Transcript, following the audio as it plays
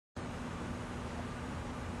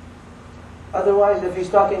Otherwise, if he's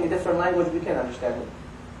talking a different language, we can't understand him.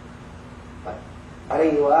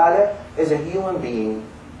 Alayhi wa ala is a human being.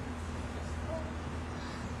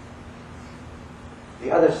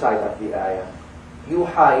 The other side of the ayah.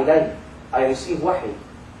 Yuha ilay. I receive wahi.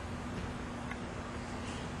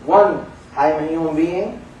 One, I am a human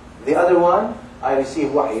being. The other one, I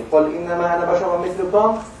receive wahi. قُلْ إِنَّمَا أَنَا بَشَرٌ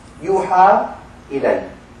مِثْلُكُمْ يُوحَى إِلَيَّ.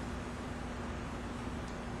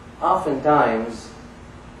 Oftentimes,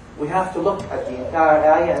 we have to look at the entire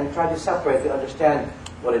ayah and try to separate to understand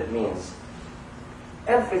what it means.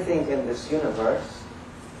 Everything in this universe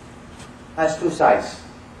has two sides.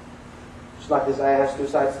 Just like this ayah has two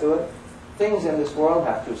sides to it, things in this world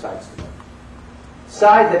have two sides to it.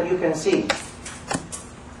 Side that you can see,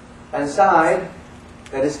 and side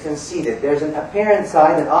that is conceited. There's an apparent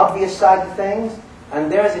side, an obvious side to things,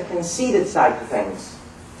 and there's a conceited side to things.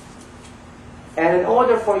 And in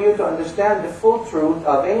order for you to understand the full truth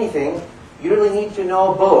of anything, you really need to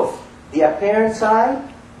know both the apparent side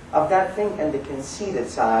of that thing and the conceited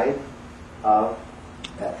side of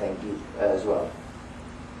that thing as well.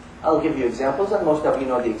 I'll give you examples, and most of you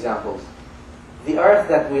know the examples. The earth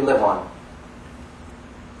that we live on.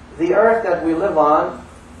 The earth that we live on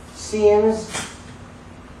seems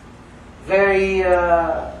very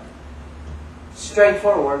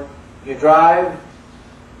straightforward. You drive,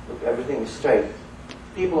 look, everything is straight.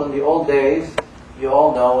 People in the old days, you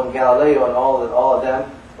all know, and Galileo and all of them,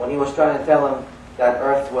 when he was trying to tell them that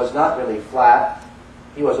Earth was not really flat,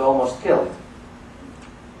 he was almost killed.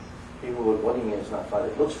 People would, what do you mean it's not flat?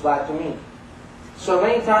 It looks flat to me. So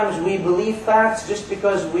many times we believe facts just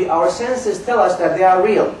because our senses tell us that they are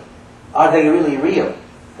real. Are they really real?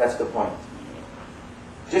 That's the point.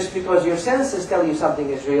 Just because your senses tell you something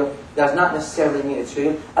is real does not necessarily mean it's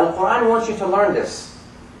real. Al-Quran wants you to learn this.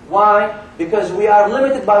 Why? Because we are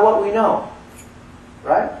limited by what we know.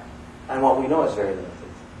 Right? And what we know is very limited.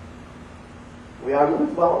 We are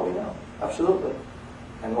limited by what we know. Absolutely.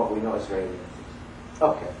 And what we know is very limited.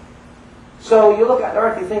 Okay. So you look at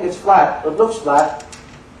Earth, you think it's flat. It looks flat.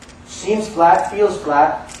 Seems flat, feels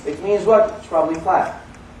flat. It means what? It's probably flat.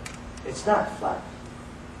 It's not flat.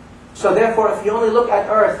 So therefore, if you only look at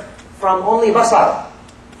Earth from only basar,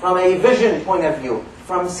 from a vision point of view,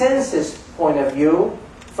 from senses point of view,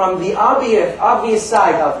 from the obvious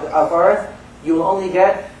side of Earth, you will only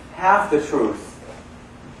get half the truth.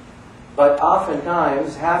 But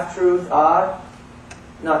oftentimes, half-truths are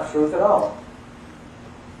not truth at all.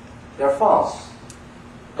 They're false.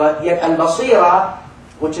 But yet al-basira,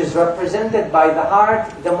 which is represented by the heart,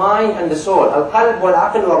 the mind, and the soul. Al-qalb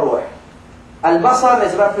wal-aql wal-ruh. Al-basar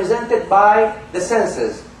is represented by the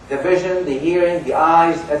senses, the vision, the hearing, the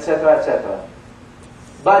eyes, etc., etc.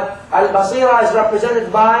 But al-basira is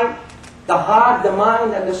represented by the heart, the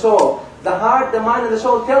mind, and the soul. The heart, the mind, and the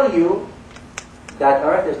soul tell you that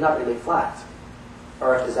Earth is not really flat.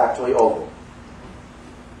 Earth is actually oval.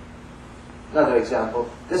 Another example.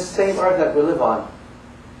 This same Earth that we live on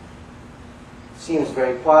seems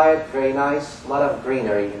very quiet, very nice, a lot of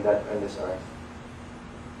greenery in this Earth.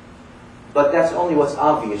 But that's only what's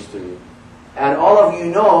obvious to you. And all of you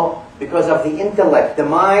know, because of the intellect, the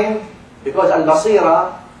mind, because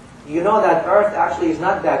al-basira, you know that Earth actually is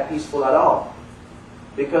not that peaceful at all.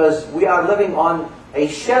 Because we are living on a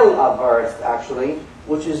shell of Earth, actually,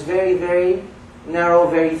 which is very, very narrow,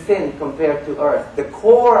 very thin compared to Earth. The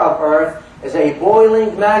core of Earth is a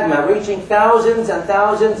boiling magma reaching thousands and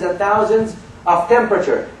thousands and thousands of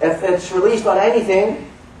temperature. If it's released on anything,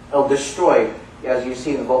 it'll destroy it, as you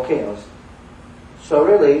see in volcanoes. So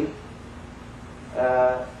really,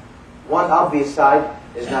 one obvious side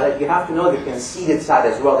is that you have to know the conceited side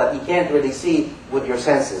as well, that you can't really see with your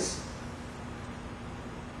senses.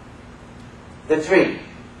 The tree.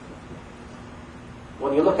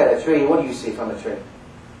 When you look at a tree, what do you see from a tree?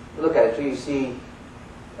 You look at a tree, you see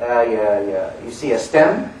you see a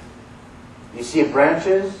stem, you see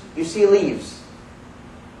branches, you see leaves.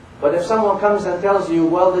 But if someone comes and tells you,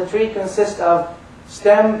 well, the tree consists of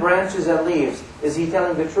stem, branches, and leaves, is he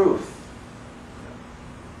telling the truth?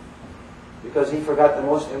 Because he forgot the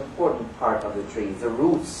most important part of the tree, the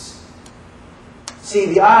roots. See,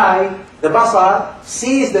 the eye, the basar,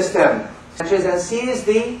 sees the stem, branches, and sees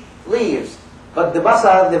the leaves. But the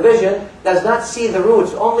basar, the vision, does not see the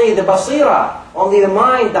roots. Only the basira, only the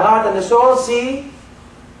mind, the heart, and the soul see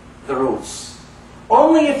the roots.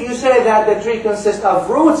 Only if you say that the tree consists of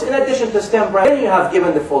roots in addition to stem, branch, then you have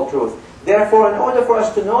given the full truth. Therefore, in order for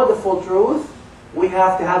us to know the full truth, we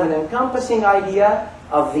have to have an encompassing idea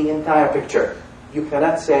of the entire picture. You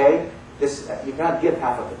cannot say this, you cannot give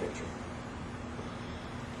half of the picture.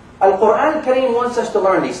 Al-Quran Kareem wants us to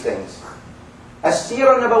learn these things.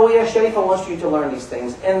 As-Sirah Nabawiyah Sharifah wants you to learn these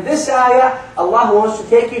things. In this ayah, Allah wants to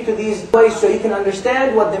take you to these ways so you can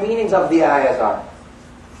understand what the meanings of the ayahs are.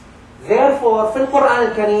 Therefore, in Quran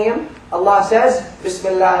al-Kareem, Allah says,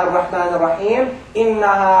 Bismillah ar-Rahman ar-Rahim,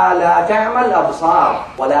 إِنَّهَا لَا تَعْمَى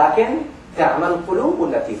الْأَبْصَارِ وَلَكِنْ تَعْمَى الْقُلُوبُ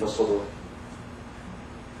الَّتِي فِي الصُّدُورِ.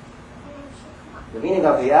 The meaning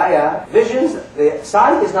of the ayah, visions, the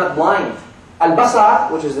sight is not blind.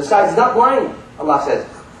 Al-Basar, which is the sight, is not blind, Allah says.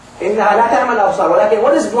 إِنَّهَا لَا تَعْمَى الْأَبْصَارِ وَلَكِنْ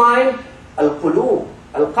what is blind? Al-Qulub.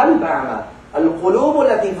 Al-Qalb أعمى. Al-Qulub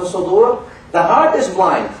التي في الصدور. The heart is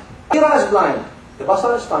blind. The is blind. The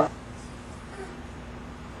Basar is fine.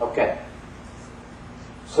 Okay.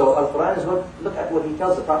 So Al-Quran is what, look at what he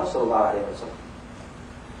tells the Prophet sallallahu alayhi wa sallam.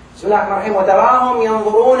 Bismillahir-Rahmanir-Rahim. وَتَرَاهُمْ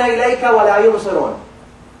يَنْظُرُونَ إِلَيْكَ وَلَا يُبْصِرُونَ.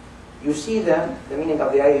 You see them, the meaning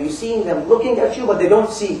of the ayah, you see them looking at you but they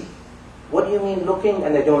don't see. What do you mean looking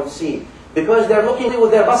and they don't see? Because they're looking with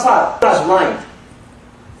their basar, that's blind.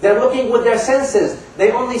 They're looking with their senses. They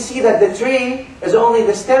only see that the tree is only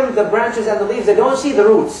the stem, the branches and the leaves. They don't see the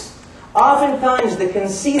roots. Oftentimes the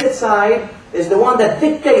concealed side is the one that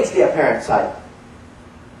dictates the apparent side.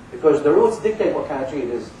 Because the roots dictate what kind of tree it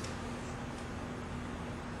is.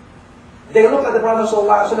 They look at the Prophet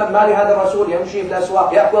ﷺ, مَالِ هَذَا الرَّسُولِ يَمْشِي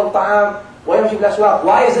بِالْأَسْوَاقِ يَأْكُلُ الطَّعَامِ وَيَمْشِي بِالْأَسْوَاقِ.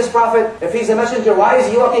 Why is this Prophet, if he's a messenger, why is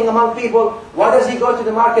he walking among people? Why does he go to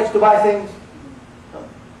the markets to buy things?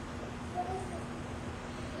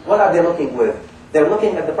 What are they looking with? They're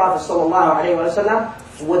looking at the Prophet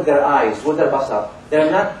ﷺ with their eyes, with their basar. They're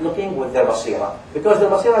not looking with their basira. Because the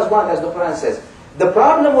basira is blind, as the Quran says. The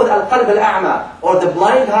problem with al-qalb al-a'ma, or the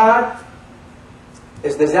blind heart,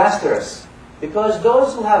 is disastrous. Because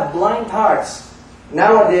those who have blind hearts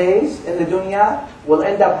nowadays in the dunya will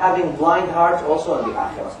end up having blind hearts also in the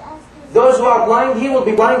akhirah. Those who are blind, he will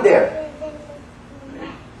be blind there.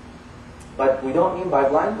 But we don't mean by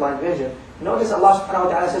blind vision. Notice Allah subhanahu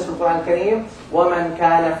wa ta'ala says in the Quran Kareem, وَمَنْ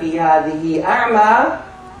كَانَ فِي هَذِهِ أَعْمَى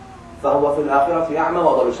فَهُوَ فِي الْآخِرَةِ أَعْمَى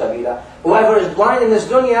وَضَلُّ سَبِيلًا. Whoever is blind in this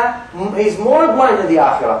dunya, he's more blind in the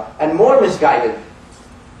akhirah and more misguided.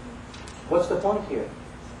 What's the point here?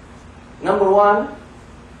 Number one,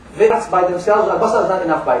 visions by themselves, al-basar is not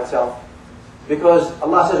enough by itself. Because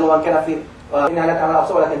Allah says, وَمَنْ كَانَ فِي إِنَّا لَا تَعْمَى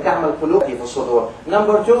الْأَبْصَارَ وَلَكِنْ تَعْمَى الْقُلُوبُ الَّتِي فِي الصُّدُورِ.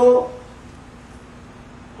 Number two,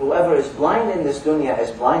 whoever is blind in this dunya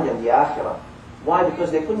is blind in the akhirah. Why?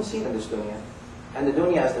 Because they couldn't see in this dunya. And the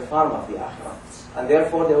dunya is the farm of the akhirah. And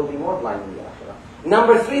therefore they will be more blind in the akhirah.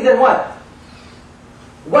 Number three, then what?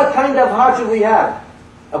 What kind of heart should we have?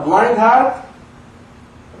 A blind heart?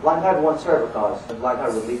 A blind heart won't serve a cause. A blind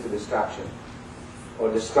heart would lead to distraction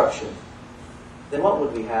or destruction. Then what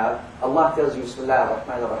would we have? Allah tells you, Bismillah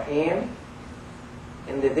ar-Rahman ar-Rahim,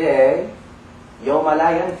 in the day, يَوْمَ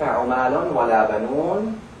لَا يَنْفَعُ مَالٌ وَلَا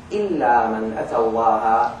بَنُونَ إِلَّا مَنْ أَتَى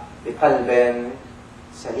اللَّهَ بِقَلْبٍ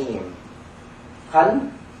سَلِيمٍ.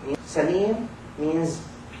 قلب, salim, means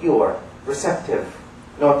pure, receptive.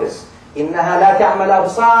 Notice, إِنَّهَا لَا تَعْمَى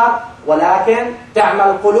الْأَبْصَارِ وَلَكِنْ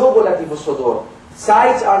تَعْمَى الْقُلُوبُ الَّتِي فِي الصُّدُورِ.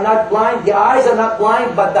 Sights are not blind, the eyes are not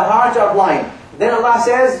blind, but the hearts are blind. Then Allah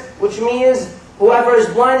says, which means whoever is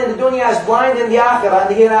blind in the dunya is blind in the akhirah and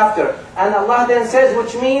the hereafter. And Allah then says,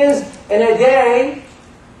 which means in a day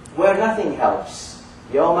where nothing helps.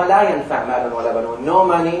 يَوْمَ لَا يَنْفَعْ مَالٌ وَلَا بَنُونَ. No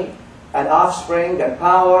money and offspring and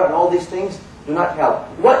power and all these things do not help.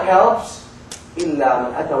 What helps? إِلَّا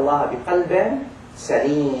مَنْ أَتَى اللَّهَ بِقَلْبٍ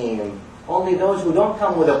سَلِيمٍ. Only those who don't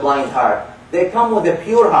come with a blind heart. They come with a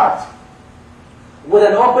pure heart. With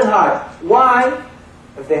an open heart. Why?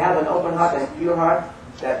 If they have an open heart and pure heart,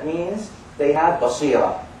 that means they have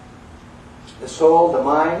basira. The soul, the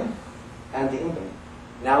mind, and the intellect.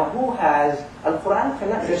 Now who has... Al-Quran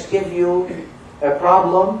cannot just give you a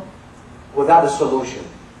problem without a solution.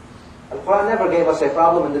 Al-Quran never gave us a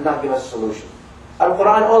problem and did not give us a solution.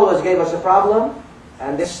 Al-Quran always gave us a problem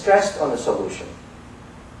and they stressed on the solution.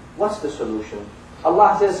 What's the solution?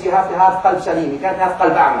 Allah says you have to have qalb salim. You can't have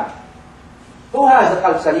qalb a'ma. Who has the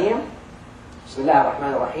qalb salim? Bismillah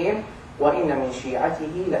ar-Rahman ar-Rahim. وَإِنَّ مِنْ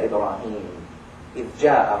شِيعَتِهِ لَإِبْرَاهِيمٍ إِذْ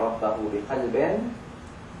جَاءَ رَبَّهُ بِقَلْبٍ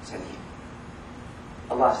سَلِيمٍ.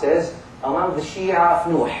 Allah says, among the Shia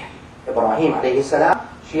of Nuh, Ibrahim alayhi salam,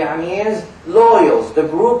 Shia means loyals, the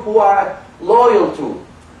group who are loyal to.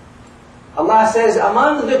 Allah says,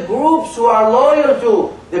 among the groups who are loyal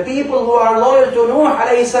to, the people who are loyal to Nuh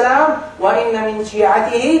alayhi salam, وَإِنَّ مِنْ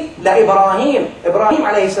شِيعَتِهِ لَإِبْرَاهِيمٍ. Ibrahim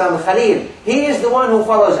alayhi salam, Khalil. He is the one who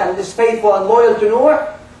follows and is faithful and loyal to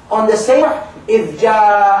Nuh. On the same, إِذْ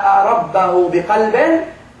جَاءَ رَبَّهُ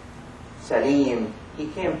بِقَلْبٍ سَلِيمٍ. He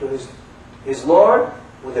came to his Lord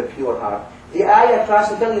with a pure heart. The ayah tries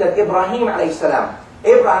to tell you that Ibrahim alayhi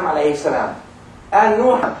salam, and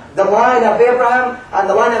Nuh. The line of Abraham and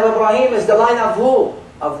the line of Ibrahim is the line of who?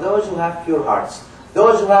 Of those who have pure hearts.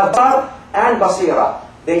 Those who have basar and basira.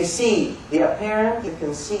 They see the apparent, you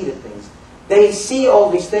can see the things. They see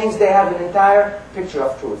all these things, they have an entire picture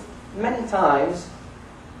of truth. Many times,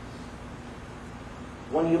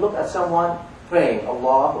 when you look at someone praying,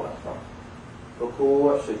 Allahu Akbar,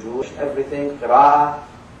 ruku', sujood, everything, qira'ah,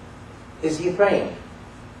 is he praying?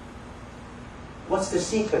 What's the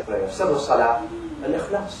secret prayer? Sirr salah,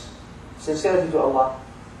 al-ikhlas, sincerity to Allah.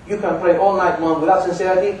 You can pray all night long without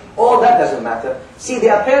sincerity, all that doesn't matter. See, the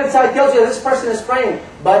apparent side tells you this person is praying,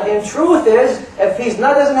 but in truth is, if he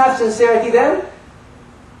doesn't have sincerity, then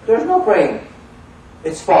there's no praying.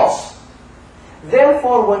 It's false.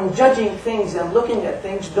 Therefore, when judging things and looking at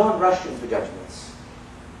things, don't rush into judgments.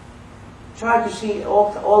 Try to see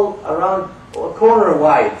all around, a corner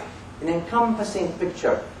wide, an encompassing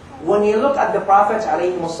picture. When you look at the Prophets,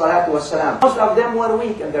 ﷺ, most of them were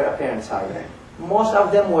weak in their apparent side. Most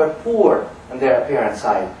of them were poor in their apparent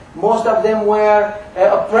side. Most of them were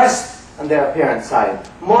oppressed in their apparent side.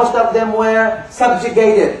 Most of them were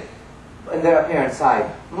subjugated in their apparent side.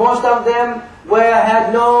 Most of them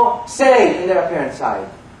had no say in their apparent side.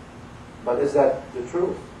 But is that the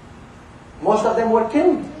truth? Most of them were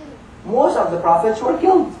killed. Most of the prophets were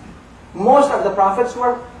killed. Most of the prophets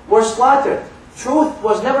were slaughtered. Truth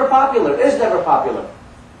was never popular, is never popular.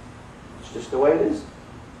 It's just the way it is.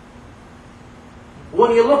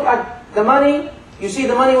 When you look at the money, you see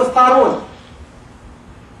the money with Qarun.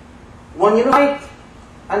 When you look at might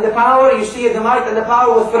and the power, you see the might and the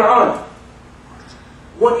power with Fir'aun.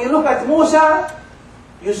 When you look at Musa,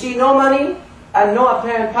 you see no money and no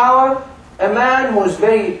apparent power. A man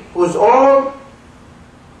who's old,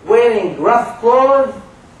 wearing rough clothes,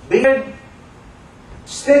 beard,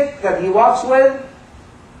 stick that he walks with,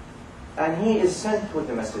 and he is sent with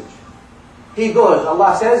the message. He goes,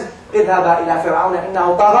 Allah says, اذهبا إلى فرعون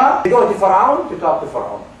إنه طغى. They go to Fir'aun to talk to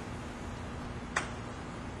Fir'aun.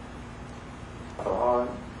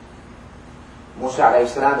 Musa alayhi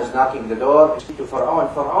salam is knocking the door to Fir'aun.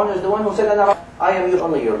 Fir'aun is the one who said, I am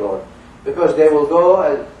only your Lord. Because they will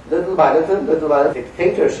go little by little, little by little.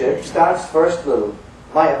 Dictatorship starts first little,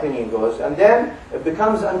 my opinion goes, and then it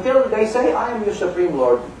becomes until they say, I am your supreme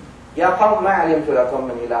Lord. Ya qawm ma alimtu lakum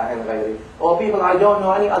min ilahin ghayri. Oh people, I don't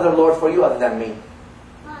know any other Lord for you other than me.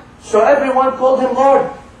 So everyone called him Lord.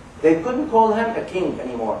 They couldn't call him a king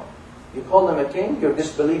anymore. You call him a king, you're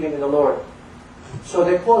disbelieving in the Lord. So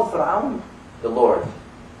they called Fir'aun the Lord.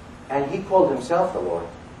 And he called himself the Lord.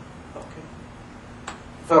 Okay.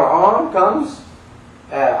 Fir'aun comes,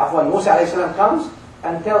 Musa alayhi salam comes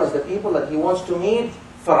and tells the people that he wants to meet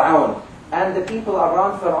Fir'aun. And the people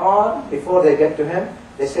around Fir'aun, before they get to him,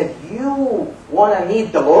 they said, you want to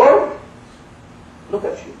meet the Lord? Look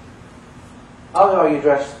at you. How are you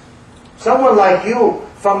dressed? Someone like you,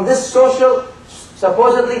 from this social,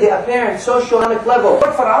 supposedly the apparent socio-economic level,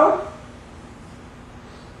 what Fir'aun?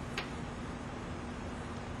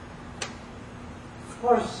 Of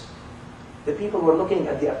course, the people were looking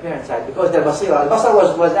at the apparent side because their basira.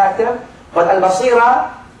 Al-basar was active, but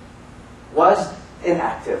al-basira was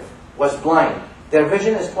inactive, was blind. Their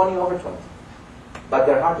vision is 20/20, but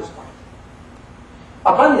their heart is blind.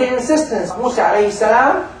 Upon the insistence of Musa alayhi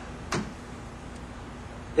salam,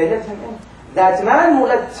 they let him in. That man who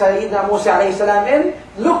let Sayyidina Musa alayhi salam in,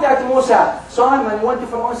 looked at Musa, saw him and went to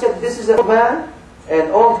Fir'aun and said, this is a man, in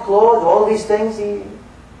old clothes, all these things,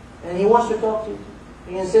 and he wants to talk to you.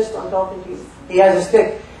 He insists on talking to you. He has a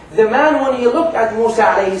stick. The man, when he looked at Musa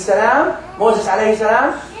alayhi salam, Moses alayhi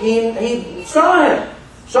salam, he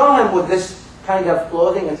saw him with this kind of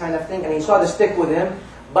clothing and kind of thing, and he saw the stick with him,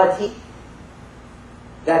 but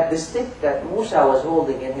the stick that Musa was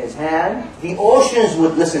holding in his hand, the oceans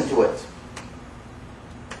would listen to it.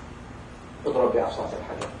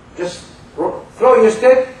 Just throw your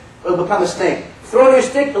stick, it'll become a snake. Throw your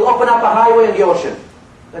stick, it'll open up a highway in the ocean.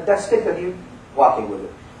 That stick that you're walking with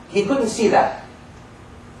it. He couldn't see that.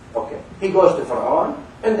 Okay. He goes to Fir'aun,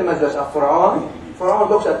 in the majlis of Fir'aun. Fir'aun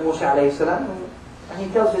looks at Musa alayhi salam, and he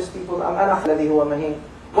tells his people, أَمْ أَنَا الَّذِي هُوَ مَهِينٌ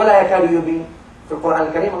وَلَا يَكَادُ يُبِينُ. For Quran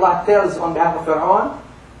al-Karim, Allah tells on behalf of Fir'aun,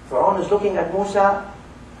 Fir'aun is looking at Musa,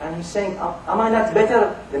 and he's saying, am I not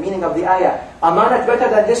better? The meaning of the ayah. Am I not better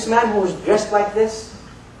than this man who is dressed like this?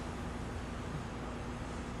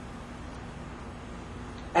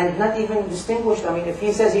 And not even distinguished. I mean, if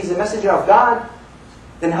he says he's a messenger of God,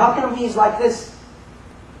 then how come he's like this?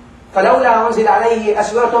 فَلَوْلَا أُنزِلَ عَلَيْهِ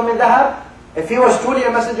أَسْوَرَةٌ مِّن ذَهَبٍ. If he was truly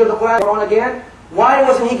a messenger of the Quran again, why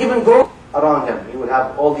wasn't he given gold around him? He would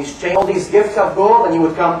have all these chains, all these gifts of gold, and he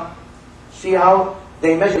would come. See how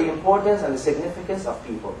they measure the importance and the significance of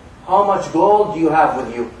people. How much gold do you have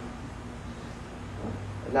with you?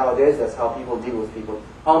 Nowadays, that's how people deal with people.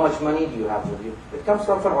 How much money do you have with you? It comes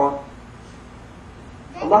from Fir'aun.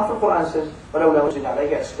 Allah from Quran says,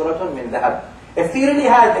 if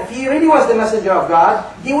he really was the messenger of God,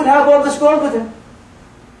 he would have all this gold with him.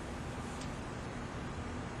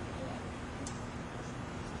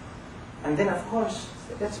 And then, of course,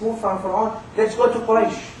 let's move from Fir'aun. Let's go to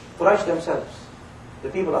Quraysh. Quraysh themselves, the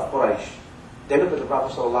people of Quraysh. They look at the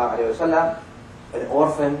Prophet ﷺ, an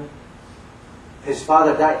orphan. His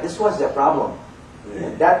father died. This was their problem.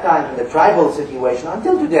 At that time, in the tribal situation,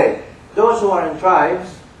 until today, those who are in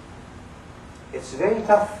tribes, it's very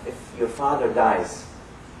tough if your father dies.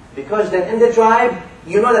 Because then in the tribe,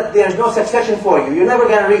 you know that there's no succession for you. You're never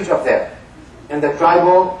going to reach up there. In the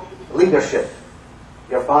tribal leadership.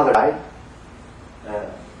 Your father died. The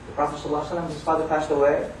Prophet ﷺ, his father passed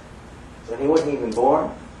away when he wasn't even born.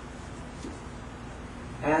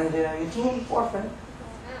 And a teen orphan.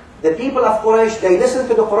 The people of Quraysh, they listen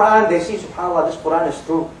to the Quran, they see, subhanAllah, this Quran is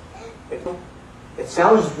true. It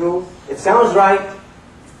sounds true, it sounds right,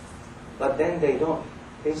 but then they don't.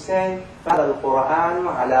 They say, فَهَذَا الْقُرْآنُ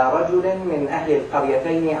عَلَى رَجُلٍ مِّنْ أَهْلِ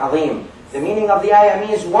الْقَرْيَتَيْنِ عَظِيمٍ. The meaning of the ayah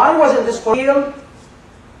means, why wasn't this Quran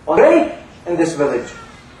great in this village?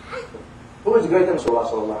 Who is greater than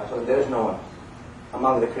Rasulullah? There is no one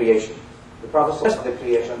among the creation. The Prophet is the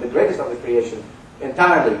creation, the greatest of the creation,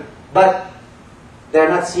 entirely. But they're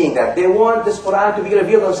not seeing that. They want this Quran to be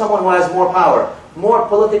revealed on someone who has more power, more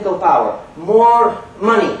political power, more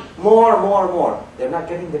money, more. They're not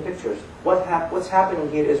getting the pictures. What's happening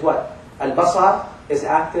here is what? Al-Basar is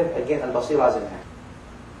active, again Al-Basira is inactive.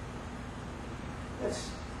 Let's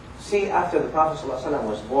see, after the Prophet ﷺ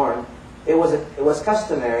was born, it was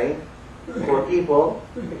customary for people,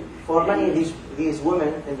 for many of these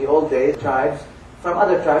women in the old days, tribes, from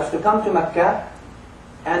other tribes, to come to Mecca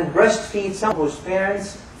and breastfeed some whose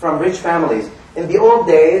parents from rich families. In the old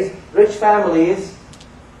days, rich families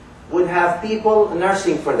would have people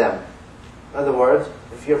nursing for them. In other words,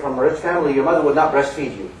 if you're from a rich family, your mother would not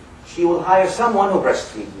breastfeed you. She will hire someone who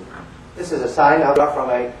breastfeeds you. This is a sign of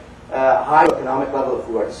from a high economic level, if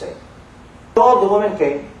we were to say. All the women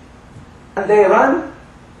came, and they run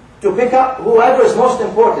to pick up whoever is most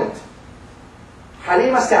important.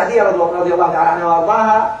 Halima Sa'diyya radiallahu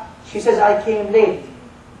anha, she says, I came late.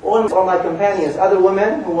 All my companions, other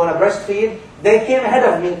women who want to breastfeed, they came ahead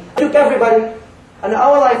of me. I took everybody, and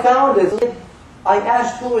all I found is, I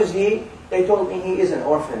asked, who is he? They told me he is an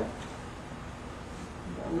orphan.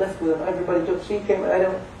 I'm left with him. Everybody took, she came ahead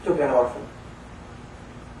of me, took an orphan.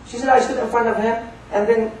 She said, I stood in front of him, and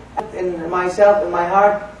then in myself, in my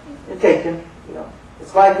heart, take him. You know,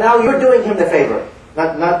 it's like now you're doing him the favor,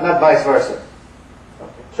 not vice versa.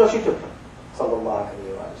 Okay. So she took him. Sallallahu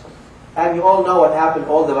alayhi wa sallam. And you all know what happened,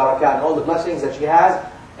 all the barakah and all the blessings that she has,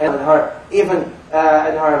 and her, even in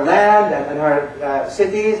her land and in her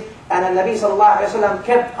cities. And the Nabi sallallahu alayhi wa sallam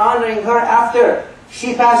kept honoring her after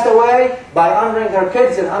she passed away by honoring her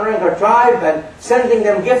kids and honoring her tribe and sending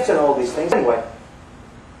them gifts and all these things. Anyway,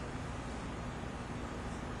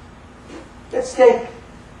 let's take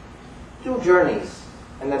two journeys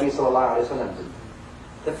and Nabi sallallahu alayhi wa sallam did.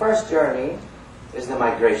 The first journey is the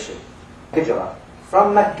migration, hijrah,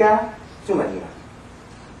 from Mecca to Medina.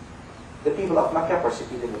 The people of Mecca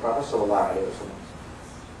persecuted the Prophet sallallahu alayhi wa sallam,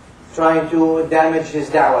 trying to damage his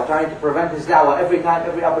da'wah, trying to prevent his da'wah every time,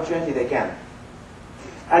 every opportunity they can.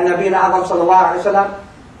 And Nabi al-Azam sallallahu alayhi wa sallam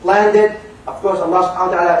planned it. Of course, Allah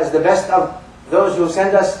subhanahu wa ta'ala is the best of those who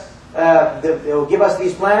send us, who give us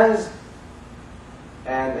these plans.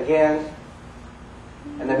 And again,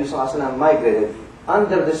 and Nabi sallallahu alayhi wa sallam migrated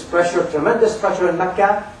under this pressure, tremendous pressure in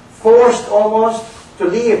Mecca, forced almost to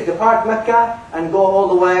leave, depart Mecca, and go all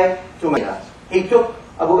the way to Medina. He took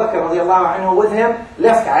Abu Bakr radiallahu anhu with him,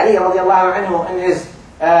 left Ali radiallahu anhu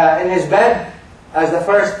in his bed as the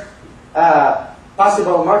first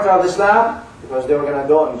possible martyr of Islam, because they were going to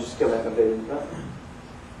go and just kill him if they didn't know.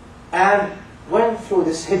 And went through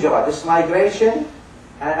this hijrah, this migration.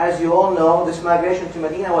 And as you all know, this migration to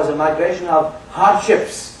Medina was a migration of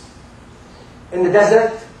hardships. In the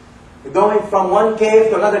desert, going from one cave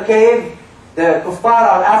to another cave. The kuffar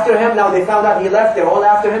are after him. Now they found out he left. They're all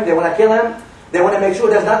after him. They want to kill him. They want to make sure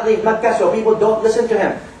he does not leave Mecca so people don't listen to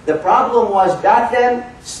him. The problem was back then,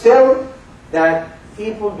 still, that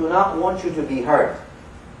people do not want you to be heard.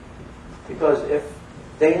 Because if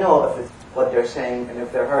they know if it's what they're saying, and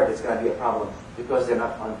if they're heard, it's going to be a problem. Because they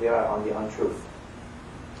are on the untruth.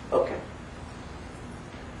 Okay.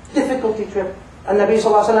 Difficulty trip. And Nabi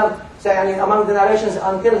sallallahu alayhi wa sallam said, among the narrations,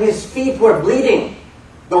 until his feet were bleeding,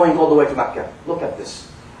 going all the way to Mecca. Look at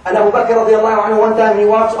this. And Abu Bakr radiallahu anhu, one time he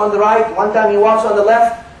walks on the right, one time he walks on the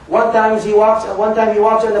left, one time he walks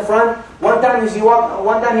in the front, one time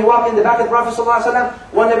he walks in the back of the Prophet sallallahu alaihi wasallam.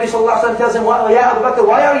 One Nabi sallallahu alaihi wasallam tells him, "Ya Abu Bakr,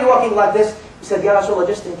 why are you walking like this?" He said, "Ya Rasulullah,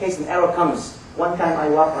 just in case an arrow comes. One time I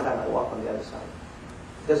walk, one time I walk on the other side.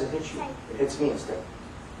 It doesn't hit you, it hits me instead."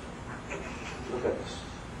 Look at this.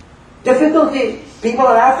 Difficulty. People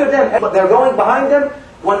are after them, but they're going behind them.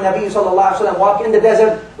 When Nabi sallallahu alaihi wasallam walk in the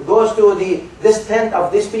desert, goes to this tent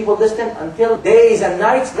of these people, this tent, until days and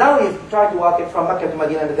nights. Now you try to walk it from Mecca to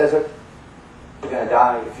Medina in the desert, you're going to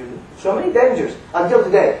die. So many dangers until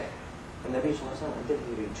today. And Nabi sallallahu alaihi wasallam, until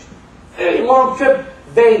he reached. Very long trip,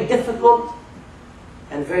 very difficult,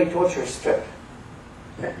 and very torturous trip.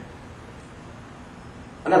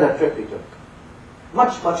 Another trip he took.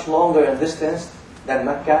 Much, much longer in distance than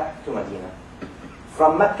Mecca to Medina.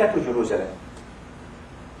 From Mecca to Jerusalem.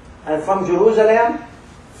 And from Jerusalem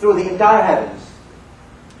through the entire heavens.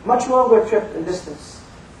 Much longer trip in distance.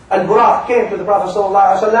 Al-Buraq came to the Prophet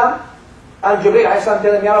ﷺ, and Jibreel ﷺ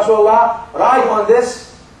told him, "Ya Rasulullah, ride on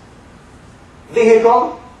this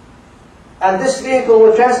vehicle, and this vehicle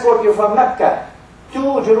will transport you from Mecca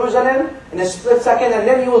to Jerusalem in a split second, and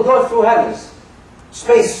then you will go through heavens."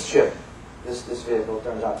 Spaceship, this vehicle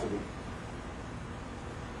turns out to be.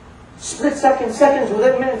 Split seconds,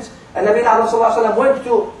 within minutes. And Nabi ﷺ went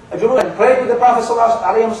to Jerusalem, prayed with the Prophet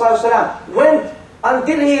ﷺ, went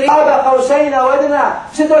until he reached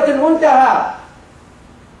Sidrat al-Muntaha.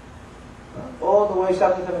 All the way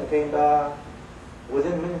south of him and came back.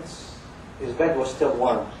 Within minutes, his bed was still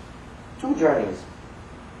warm. 2 journeys.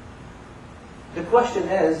 The question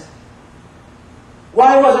is,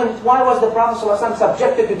 why was the Prophet ﷺ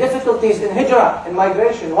subjected to difficulties in hijrah, in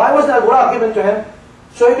migration? Why wasn't Al-Buraq given to him?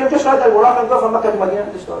 So he can just ride Al-Buraq and go from Mecca to Medina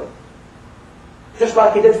in the story. Just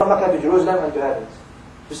like he did from Mecca to Jerusalem and to heavens.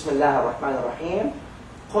 Bismillah ar-Rahman ar-Rahim.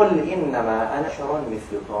 قُلْ إِنَّمَا أَنَا شَرٌ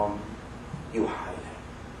مِثْلُكُمْ يُوحَى إِلَيَّ.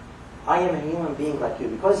 I am a human being like you.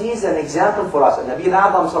 Because he is an example for us. And Nabi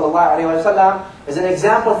al-Azam sallallahu alayhi wa sallam is an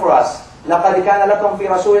example for us. لَقَدْ كَانَ لَكُمْ فِي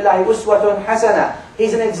رَسُولِ اللَّهِ أُسْوَةٌ حَسَنَةٌ.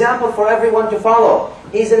 He's an example for everyone to follow.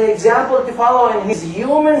 He's an example to follow in his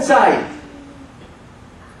human side.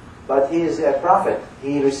 But he is a prophet.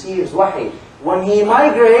 He receives wahi. When he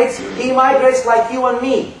migrates like you and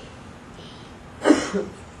me.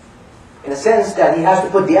 In a sense that he has to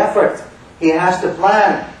put the effort. He has to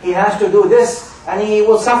plan. He has to do this. And he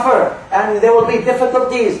will suffer. And there will be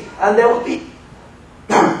difficulties. And there will be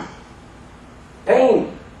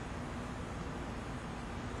pain.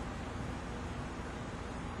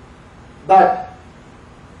 But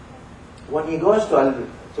when he goes to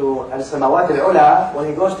Al-Samawat Al-Ula, when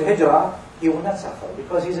he goes to Hijrah, he will not suffer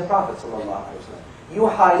because he's a Prophet sallallahu alaihi wasallam. You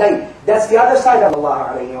highlight. That's the other side of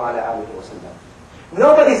Allah alayhi wa alihi wasallam.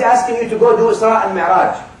 Nobody's asking you to go do Isra and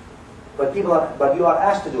Mi'raj. But you are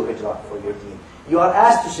asked to do Hijrah for your deen. You are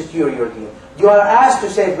asked to secure your deen. You are asked to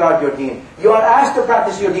safeguard your deen. You are asked to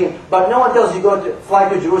practice your deen. But no one tells you to fly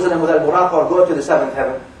to Jerusalem with Al-Buraq or go to the 7th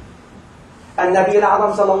heaven. And Nabi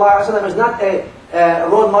al-Azam sallallahu alaihi wasallam is not a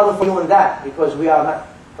role model for you in that, because we are not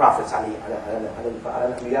prophets.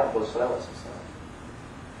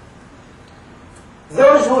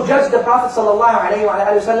 Those who judge the Prophet sallallahu alaihi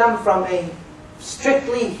wasallam from a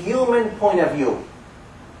strictly human point of view,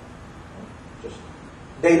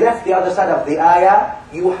 they left the other side of the ayah.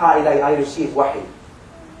 Yuha ilay, I receive wahi.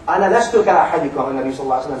 Ana lastu ka ahadikum, Nabi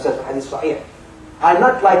sallallahu alaihi wasallam says in hadith sahih. I'm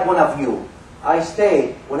not like one of you. I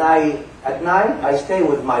stay, at night, I stay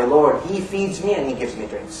with my Lord. He feeds me and He gives me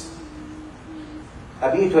drinks.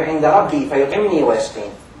 أبيت عند ربي فيطعمني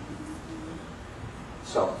ويسقين.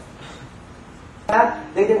 So,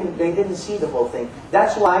 they didn't see the whole thing.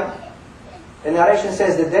 That's why the narration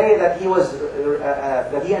says the day that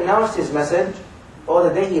he announced his message, or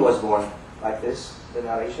the day he was born, like this. The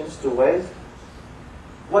narrations 2 ways.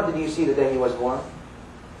 What did you see the day he was born?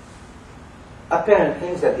 Apparent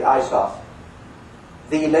things that the eye saw.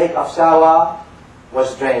 The lake of Sawa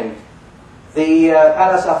was drained. The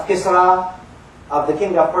palace of Kisra, of the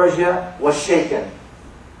king of Persia, was shaken.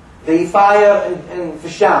 The fire in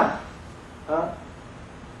Sham.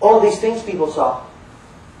 All these things people saw.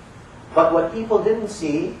 But what people didn't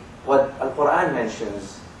see, what Al-Quran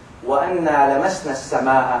mentions, وَأَنَّا لَمَسْنَا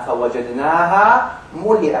السَّمَاءَ فَوَجَدْنَاهَا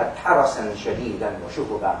مُلِئَتْ حَرَسًا شَدِيدًا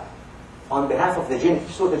وَشُهُبًا. On behalf of the jinn,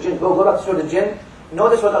 Surah Al-Jinn, go back to Surah Al-Jinn.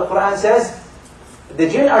 Notice what Al-Quran says. The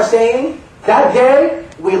jinn are saying, that day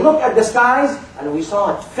we looked at the skies and we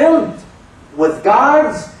saw it filled with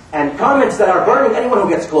guards and comets that are burning anyone who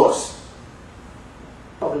gets close.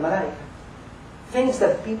 Things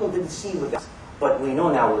that people didn't see with us, but we know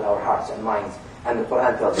now with our hearts and minds. And the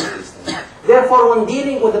Quran tells us these things. Therefore, when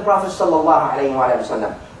dealing with the Prophet sallallahu alaihi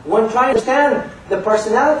wasallam, when trying to understand the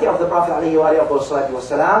personality of the Prophet alaihi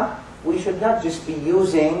wasallam, we should not just be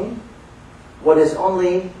using what is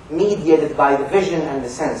only mediated by the vision and the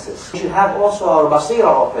senses. We should have also our basira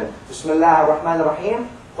open. Bismillah ar-Rahman ar-Rahim.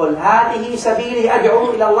 قُلْ هَذِهِ سَبِيلِي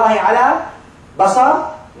أَدْعُو إِلَى اللَّهِ عَلَى بَصَرٍ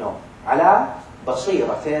No. عَلَى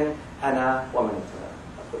بَصِيرَةٍ أَنَا وَمَنِ اتَّبَعَنِ.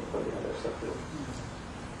 أقول قولي هذا أستغفر الله.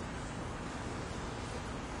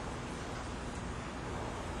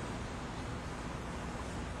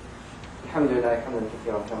 الحمد لله حمدا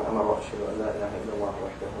كثيرا كما أمر وأشهد أن لا إله إلا الله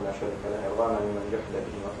وحده لا شريك له يرضانا لمن جحد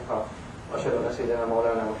به وكفر وأشهد أن سيدنا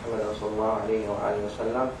مولانا محمد صلى الله عليه وآله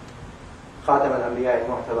وسلم خاتم الأنبياء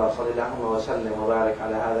المعتبر صلى اللهم وسلم وبارك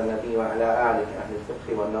على هذا النبي وعلى آله أهل الفقه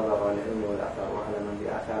والنظر والعلم والأثر وعلى من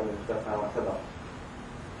بآثار اختفى واعتبر.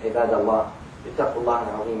 عباد الله، اتقوا الله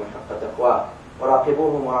العظيم حق تقواه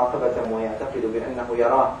وراقبوه مراقبة ويعتقد بأنه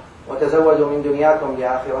يراه، وتزودوا من دنياكم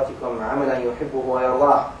لآخرتكم عملا يحبه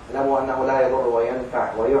ويرضاه. اعلموا أنه لا يضر وينفع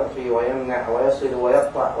ويعطي ويمنع ويصل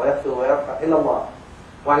ويقطع ويخفض ويرفع إلا الله.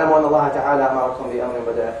 واعلموا أن الله تعالى أمركم بأمر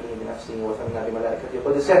بدأ فيه بنفسه وثنى بملائكة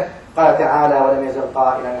قدسه. قال تعالى: ولم يزل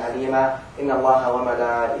قائلا عليما إن الله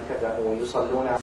وملائكته يصلون